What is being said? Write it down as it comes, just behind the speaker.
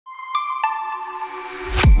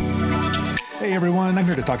Hey everyone, I'm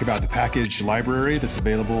here to talk about the package library that's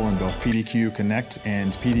available in both PDQ Connect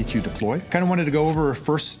and PDQ Deploy. Kind of wanted to go over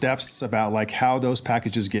first steps about like how those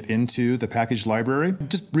packages get into the package library.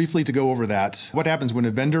 Just briefly to go over that. What happens when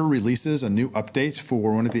a vendor releases a new update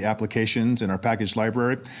for one of the applications in our package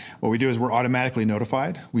library? What we do is we're automatically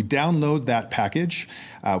notified. We download that package.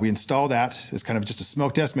 We install that as kind of just a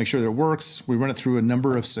smoke test, make sure that it works. We run it through a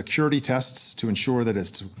number of security tests to ensure that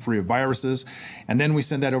it's free of viruses. And then we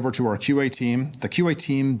send that over to our QA team. The QA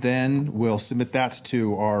team then will submit that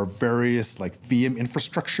to our various like VM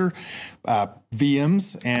infrastructure,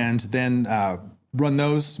 VMs, and then run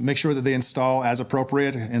those, make sure that they install as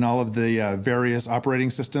appropriate in all of the various operating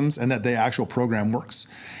systems and that the actual program works.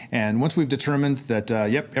 And once we've determined that,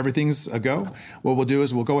 yep, everything's a go, what we'll do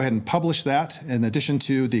is we'll go ahead and publish that in addition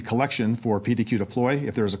to the collection for PDQ Deploy,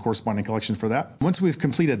 if there's a corresponding collection for that. Once we've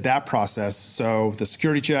completed that process, so the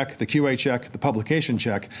security check, the QA check, the publication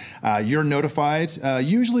check, you're notified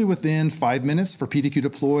usually within 5 minutes for PDQ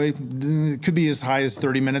Deploy. It could be as high as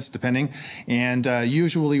 30 minutes depending, and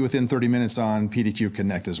usually within 30 minutes on PDQ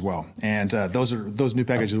Connect as well. And those new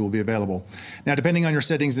packages will be available. Now, depending on your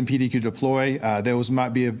settings in PDQ Deploy, those might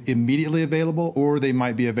be immediately available or they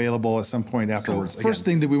might be available at some point afterwards. So first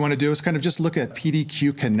thing that we want to do is kind of just look at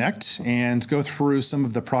PDQ Connect and go through some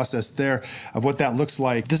of the process there of what that looks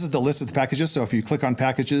like. This is the list of the packages. So if you click on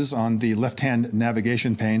packages on the left-hand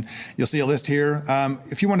navigation pane, you'll see a list here.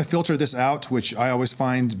 If you want to filter this out, which I always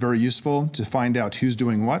find very useful to find out who's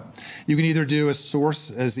doing what, you can either do a source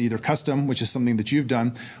as either custom, which is something that you've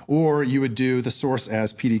done, or you would do the source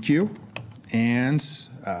as PDQ, and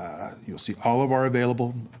you'll see all of our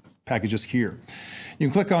available packages here. You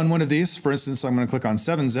can click on one of these. For instance, I'm going to click on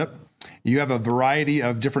 7-zip. You have a variety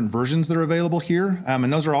of different versions that are available here,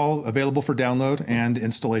 and those are all available for download and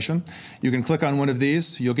installation. You can click on one of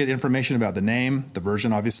these. You'll get information about the name, the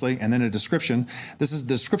version, obviously, and then a description. The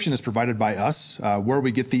description is provided by us, where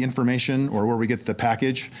we get the information or where we get the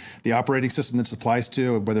package, the operating system that applies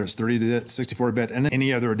to, whether it's 30-bit, 64-bit, and then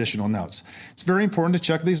any other additional notes. It's very important to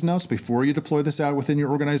check these notes before you deploy this out within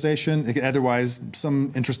your organization. Otherwise,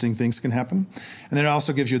 some interesting things can happen. And then it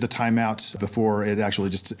also gives you the timeout before it actually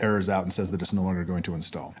just errors out and says that it's no longer going to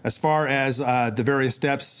install. As far as the various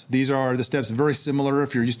steps, these are the steps very similar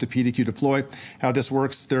if you're used to PDQ Deploy. How this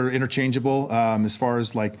works, they're interchangeable as far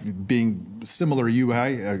as like being similar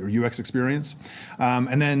UI or UX experience.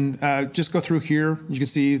 And then just go through here. You can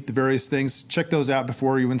see the various things. Check those out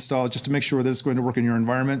before you install just to make sure that it's going to work in your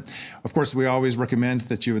environment. Of course, we always recommend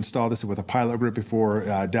that you install this with a pilot group before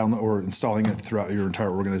download or installing it throughout your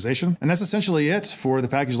entire organization. And that's essentially it for the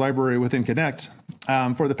package library within Connect.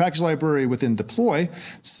 For the package library within Deploy,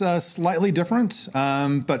 it's slightly different,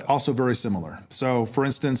 but also very similar. So for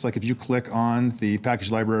instance, like if you click on the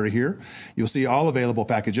package library here, you'll see all available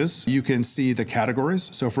packages. You can see the categories.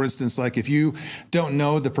 So for instance, like if you don't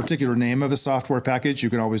know the particular name of a software package, you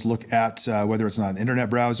can always look at whether it's not an internet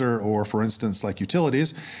browser or for instance, like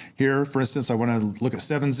utilities. Here, for instance, I want to look at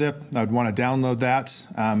 7-zip. I would want to download that.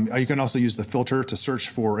 You can also use the filter to search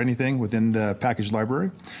for anything within the package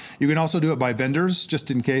library. You can also do it by vendors,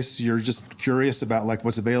 just in case you're just curious about like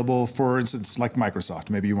what's available. For instance, like Microsoft,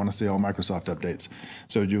 maybe you want to see all Microsoft updates.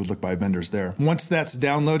 So you would look by vendors there. Once that's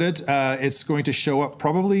downloaded, it's going to show up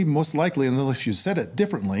probably most likely, unless you set it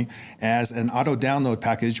differently, as an auto download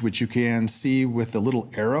package, which you can see with the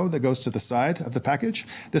little arrow that goes to the side of the package.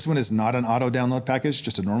 This one is not an auto download package,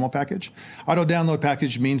 just a normal package. Auto download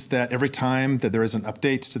package means that every time that there is an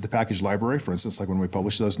update to the package library, for instance, like when we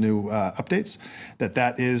publish those new updates,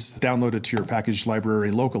 that is downloaded to your package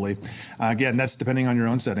library locally. Again, that's depending on your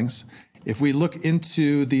own settings. If we look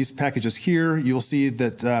into these packages here, you'll see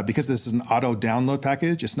that because this is an auto download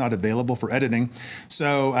package, it's not available for editing.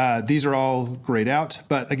 So these are all grayed out.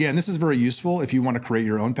 But again, this is very useful if you want to create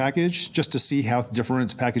your own package, just to see how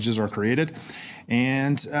different packages are created.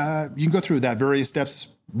 And you can go through that various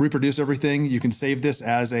steps, reproduce everything. You can save this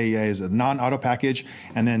as a non-auto package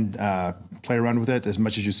and then play around with it as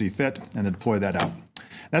much as you see fit and then deploy that out.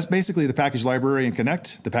 That's basically the package library in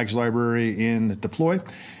Connect, the package library in Deploy.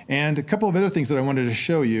 And a couple of other things that I wanted to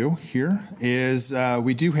show you here is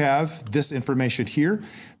we do have this information here,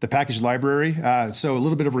 the package library. So a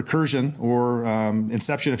little bit of recursion or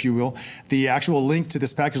inception, if you will. The actual link to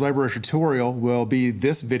this package library tutorial will be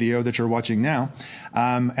this video that you're watching now.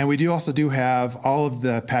 And we also have all of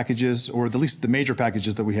the packages, or at least the major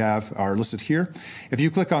packages that we have are listed here. If you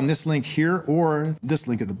click on this link here or this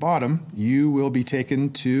link at the bottom, you will be taken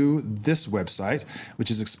to this website,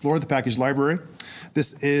 which is Explore the Package Library.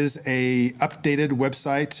 This is a updated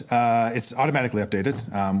website. It's automatically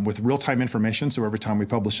updated with real-time information. So every time we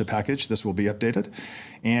publish a package, this will be updated.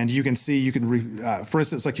 And you can see, for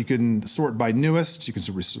instance, like you can sort by newest, you can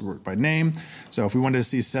sort by name. So if we wanted to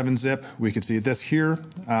see 7-zip, we could see this here.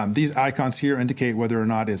 These icons here indicate whether or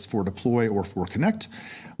not it's for deploy or for connect.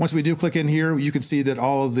 Once we do click in here, you can see that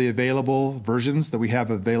all of the available versions that we have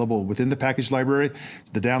available within the package library,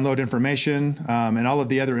 the download information, and all of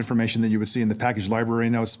the other information that you would see in the package library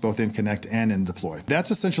notes, both in Connect and in Deploy. That's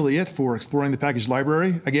essentially it for exploring the package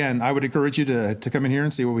library. Again, I would encourage you to come in here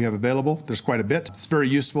and see what we have available. There's quite a bit. It's very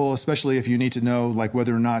useful, especially if you need to know like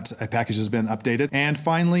whether or not a package has been updated. And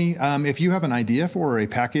finally, if you have an idea for a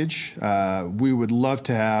package, we would love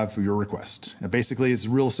to have your request. Basically, it's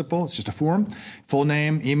real simple. It's just a form, full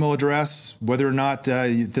name, email address, whether or not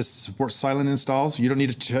this supports silent installs. You don't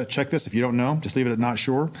need to check this if you don't know. Just leave it at not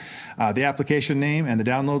sure. The application name and the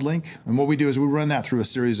download link. And what we do is we run that through a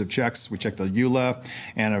series of checks. We check the EULA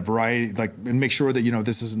and a variety, and make sure that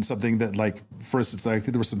this isn't something that, like, for instance, I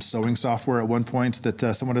think there was some sewing software at one point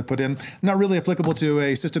that someone had put in. Not really applicable to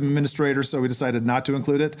a system administrator, so we decided not to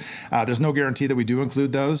include it. There's no guarantee that we do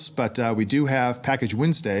include those, but we do have Package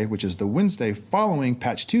Wednesday, which is the Wednesday following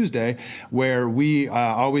Patch Tuesday, where we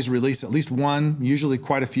always release at least one, usually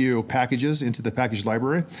quite a few packages into the package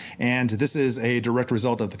library. And this is a direct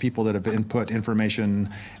result of the people that have input information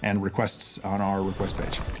and requests on our request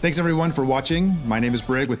page. Thanks everyone for watching. My name is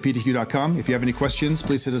Brig with PDQ.com. If you have any questions,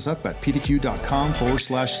 please hit us up at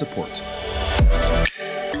pdq.com/support.